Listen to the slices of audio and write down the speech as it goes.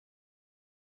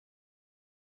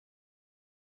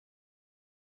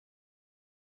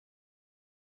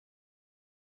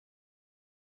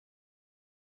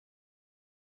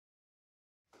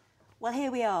Well,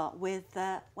 here we are with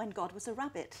When God Was a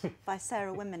Rabbit by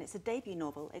Sarah Winman. It's a debut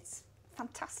novel. It's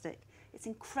fantastic. It's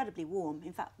incredibly warm.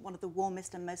 In fact, one of the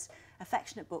warmest and most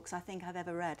affectionate books I think I've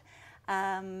ever read.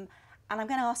 And I'm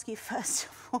going to ask you first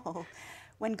of all,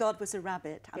 When God Was a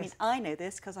Rabbit. I mean, I know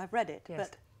this because I've read it,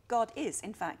 but God is,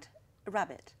 in fact, a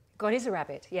rabbit. God is a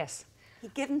rabbit, yes. He's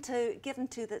given to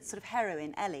the sort of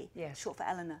heroine, Ellie, short for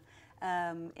Eleanor,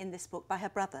 in this book by her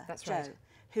brother, Joe. Right.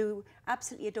 Who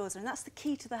absolutely adores her. And that's the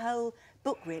key to the whole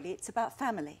book, really. It's about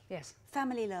family. Yes.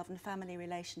 Family love and family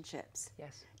relationships.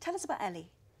 Yes. Tell us about Ellie.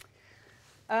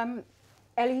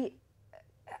 Ellie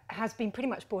has been pretty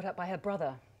much brought up by her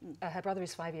brother. Her brother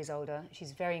is 5 years older.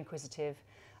 She's very inquisitive.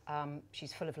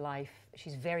 She's full of life.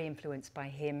 She's very influenced by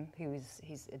him,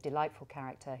 he's a delightful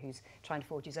character who's trying to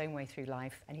forge his own way through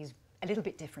life, and he's a little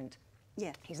bit different.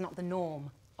 Yeah. He's not the norm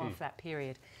of that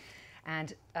period.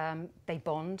 And they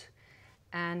bond.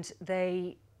 And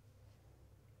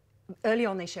early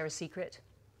on they share a secret,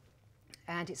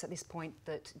 and it's at this point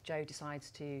that Joe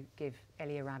decides to give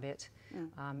Ellie a rabbit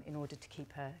in order to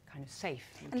keep her kind of safe.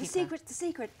 And the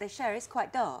secret they share is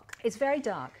quite dark. It's very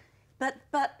dark. But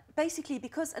basically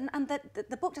because, and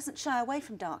the book doesn't shy away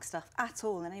from dark stuff at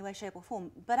all in any way, shape or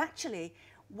form, but actually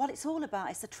what it's all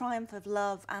about is the triumph of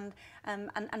love and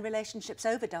relationships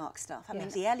over dark stuff. I mean,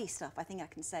 the Ellie stuff, I think I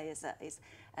can say, is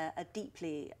a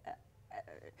deeply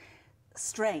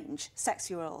strange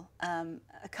sexual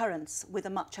occurrence with a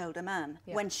much older man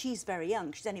when she's very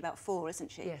young. She's only about 4,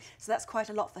 isn't she? Yes. So that's quite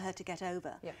a lot for her to get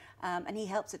over. Yeah. And he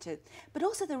helps her to. But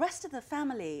also the rest of the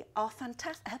family are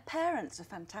fantastic. Her parents are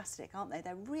fantastic, aren't they?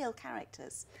 They're real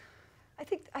characters. I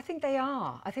think they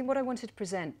are. I think what I wanted to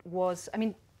present was, I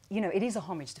mean, you know, it is a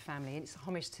homage to family. It's a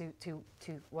homage to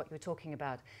what you were talking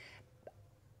about.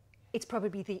 It's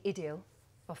probably the ideal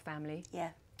of family. Yeah.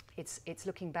 It's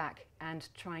looking back and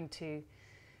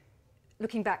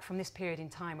looking back from this period in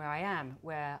time where I am,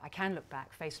 where I can look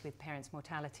back faced with parents'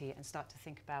 mortality and start to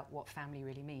think about what family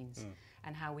really means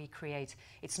and how we create,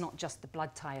 it's not just the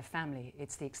blood tie of family,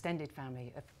 it's the extended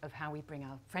family of how we bring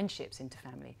our friendships into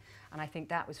family. And I think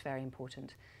that was very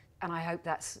important. And I hope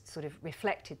that's sort of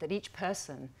reflected, that each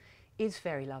person is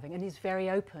very loving and is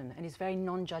very open and is very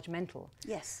non-judgmental.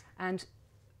 Yes.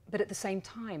 But at the same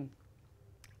time,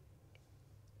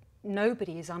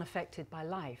 nobody is unaffected by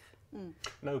life.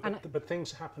 No, but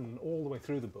things happen all the way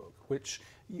through the book, which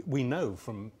we know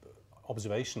from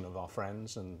observation of our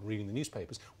friends and reading the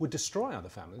newspapers, would destroy other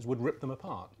families, would rip them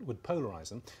apart, would polarise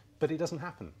them, but it doesn't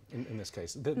happen in this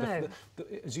case.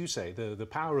 As you say, the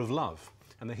power of love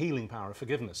and the healing power of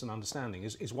forgiveness and understanding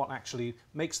is what actually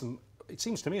makes them, it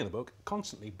seems to me in the book,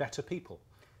 constantly better people.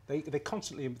 They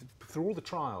constantly, through all the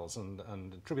trials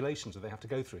and tribulations that they have to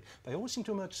go through, they always seem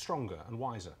to emerge stronger and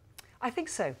wiser. I think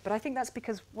so, but I think that's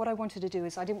because what I wanted to do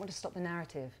is I didn't want to stop the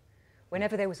narrative.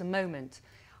 Whenever there was a moment,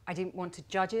 I didn't want to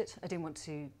judge it, I didn't want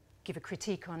to give a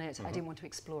critique on it, I didn't want to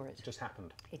explore it. It just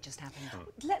happened. It just happened.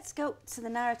 Let's go to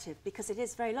the narrative, because it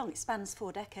is very long. It spans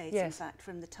 4 decades, in fact,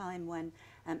 from the time when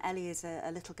Ellie is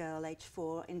a little girl, aged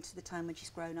 4, into the time when she's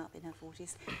grown up in her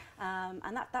 40s.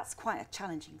 And that's quite a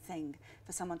challenging thing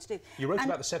for someone to do. You wrote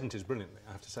about the 70s brilliantly,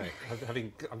 I have to say.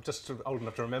 I'm just sort of old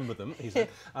enough to remember them.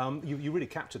 You really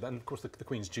captured that, and of course the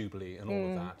Queen's Jubilee and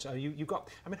all of that. You got,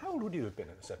 I mean, how old would you have been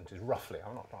in the 70s, roughly?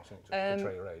 I'm not asking to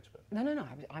portray your age. But. No,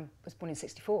 I was born in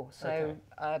 64, so...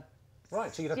 Okay.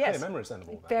 Right, so you'd have clear memories then of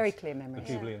all that. Very clear memories.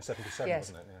 The Jubilee in 77,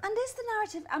 wasn't it? Yeah. And is the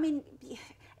narrative, I mean,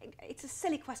 it's a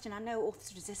silly question, I know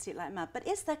authors resist it like mad, but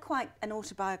is there quite an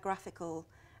autobiographical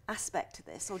aspect to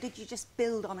this, or did you just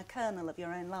build on a kernel of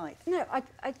your own life? No,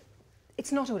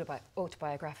 it's not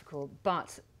autobiographical,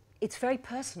 but it's very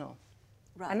personal.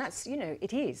 Right. And that's, you know,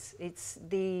 it is. It's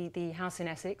the house in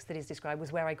Essex that is described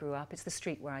was where I grew up. It's the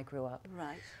street where I grew up.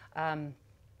 Right.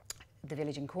 The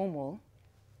village in Cornwall,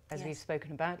 as we've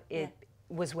spoken about, it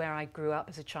was where I grew up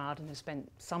as a child and have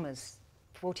spent summers,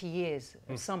 40 years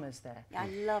of summers there. Yeah, I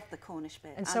love the Cornish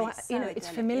bit. And so, you know, it's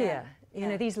familiar. You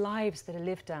know, these lives that are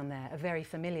lived down there are very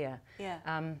familiar. Yeah.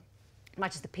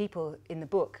 Much as the people in the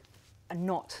book are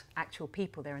not actual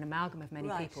people, they're an amalgam of many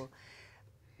people.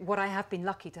 What I have been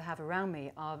lucky to have around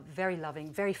me are very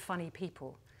loving, very funny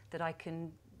people that I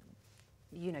can,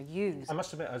 you know, use. I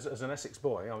must admit, as an Essex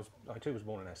boy, I too was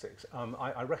born in Essex,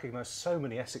 I recognised so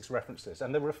many Essex references,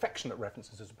 and they were affectionate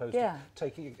references as opposed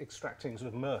to extracting sort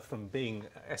of mirth from being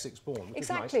Essex born, which is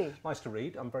nice to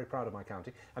read. I'm very proud of my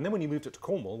county. And then when you moved it to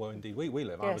Cornwall, where indeed we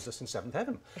live, I was just in 7th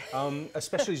heaven,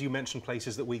 especially as you mentioned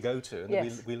places that we go to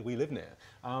and that we live near.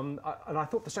 And I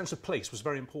thought the sense of place was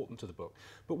very important to the book.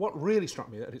 But what really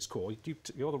struck me at its core,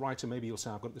 you're the writer, maybe you'll say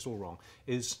I've got this all wrong,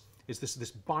 is is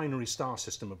this binary star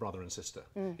system of brother and sister.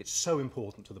 It's so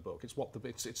important to the book. It's what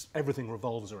it's everything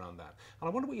revolves around that. And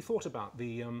I wonder what you thought about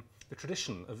the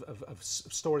tradition of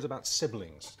stories about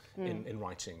siblings in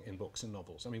writing, in books and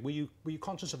novels. I mean, were you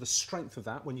conscious of the strength of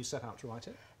that when you set out to write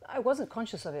it? I wasn't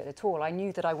conscious of it at all. I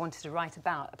knew that I wanted to write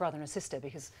about a brother and a sister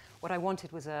because what I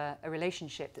wanted was a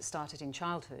relationship that started in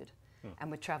childhood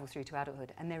and would travel through to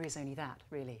adulthood, and there is only that,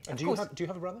 really. And do you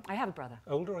have a brother? I have a brother.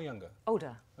 Older or younger?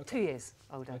 Older. Okay. 2 years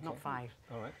older, not 5.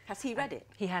 All right. Has he read it?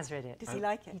 He has read it. Does he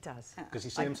like it? He does. Does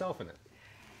he see himself in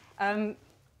it?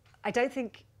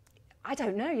 I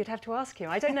don't know. You'd have to ask him.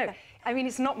 I don't know. I mean,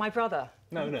 it's not my brother.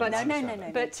 No. But,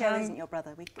 No. But Joe isn't your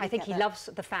brother. I think he loves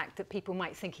the fact that people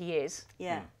might think he is.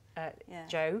 Yeah.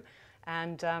 Joe,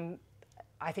 and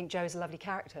I think Joe is a lovely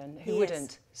character, and who He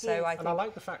wouldn't? is. So I think, And I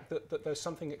like the fact that there's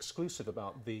something exclusive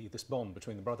about this bond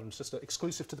between the brother and sister,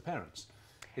 exclusive to the parents.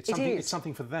 It's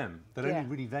something for them that only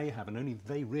really they have and only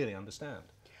they really understand.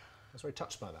 I was very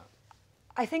touched by that.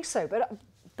 I think so,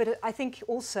 but I think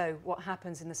also what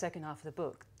happens in the second half of the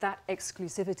book, that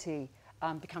exclusivity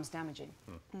becomes damaging,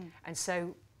 and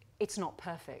so it's not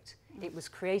perfect. It was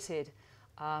created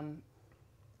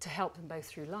to help them both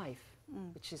through life,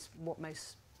 which is what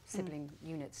most sibling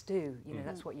units do. You know,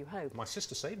 that's what you hope. My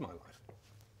sister saved my life.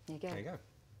 There you go. There you go.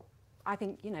 I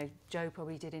think, you know, Joe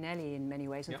probably did in Ellie in many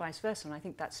ways, and vice versa, and I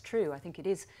think that's true. I think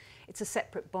it's a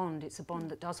separate bond. It's a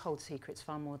bond that does hold secrets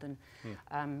far more than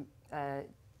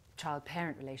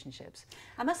child-parent relationships.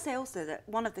 I must say also that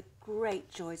one of the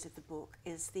great joys of the book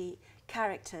is the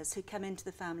characters who come into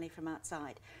the family from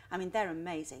outside. I mean, they're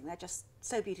amazing. They're just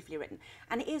so beautifully written.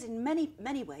 And it is in many,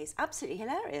 many ways absolutely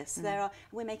hilarious.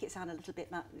 We make it sound a little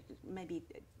bit maybe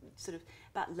sort of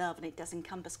about love, and it does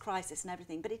encompass crisis and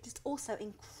everything, but it is also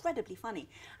incredibly funny.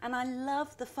 And I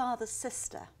love the father's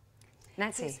sister.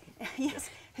 Nancy. Yes,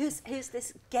 who's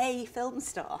this gay film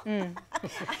star.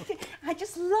 I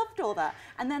just loved all that.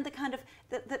 And then the kind of,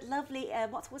 that lovely,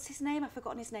 what's his name? I've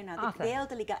forgotten his name now. The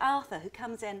elderly guy, Arthur, who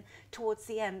comes in towards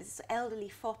the end, this elderly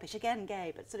foppish, again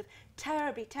gay, but sort of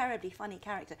terribly, terribly funny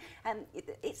character.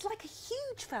 It's like a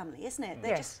huge family, isn't it? They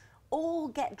just all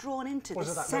get drawn into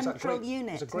this central unit.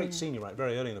 There's a great scene you write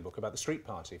very early in the book about the street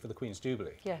party for the Queen's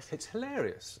Jubilee. Yes. It's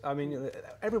hilarious. I mean,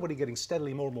 everybody getting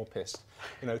steadily more and more pissed.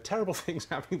 You know, terrible things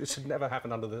happening that should never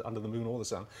happen under the moon or the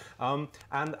sun. And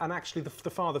actually the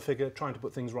father figure trying to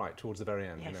put things right towards the very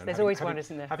end. Yes, you know, there's always one,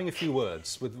 isn't there? Having a few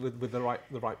words with the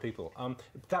right people.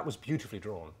 That was beautifully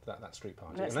drawn, that street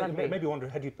party. That's and lovely. Maybe wonder,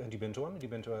 had you been to one? Had you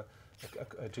been to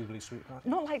a Jubilee street party?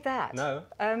 Not like that. No.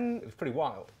 It was pretty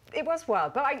wild. It was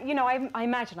wild, but I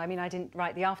imagine. I mean, I didn't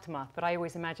write the aftermath, but I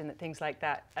always imagine that things like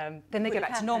that. Then they go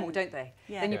back to normal, don't they?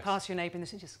 Yeah. Then you pass your neighbour and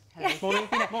they just hello,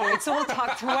 morning. It's all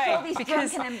tucked away. All these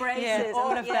drunken embraces.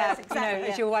 All of that. Exactly, you know,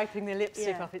 as you're wiping the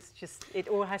lipstick off, it's just it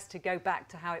all has to go back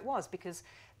to how it was because.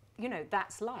 You know,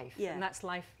 that's life, and that's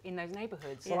life in those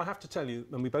neighbourhoods. Well, I have to tell you,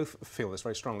 and we both feel this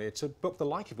very strongly, it's a book the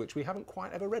like of which we haven't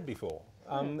quite ever read before,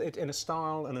 in a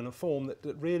style and in a form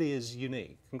that really is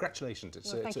unique. Congratulations,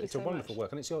 it's a wonderful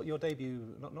work, and it's your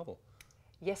debut novel.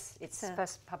 Yes, it's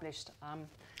first published.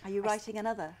 Are you writing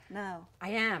another now? I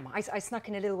am. I snuck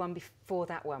in a little one before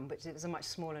that one, but it was a much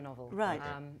smaller novel. Right.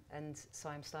 And so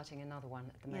I'm starting another one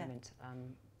at the moment.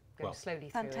 Well, slowly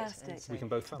fantastic. through it. We can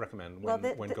both recommend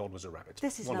When God Was a Rabbit.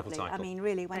 This is wonderful lovely. title. I mean,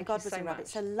 really, When God Was a Rabbit, much.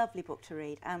 it's a lovely book to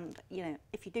read. And, you know,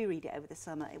 if you do read it over the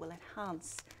summer, it will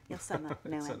enhance your summer.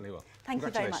 It certainly will. Thank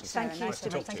you very much, Sarah. Thank you. Nice to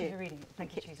meet Thank you. you for reading it.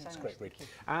 Thank you. It's a great read.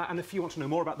 And if you want to know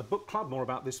more about the book club, more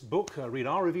about this book, read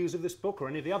our reviews of this book or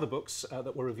any of the other books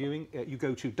that we're reviewing, you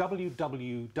go to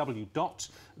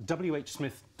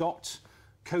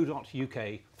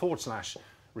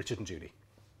www.WHSmith.co.uk/Richard and Judy.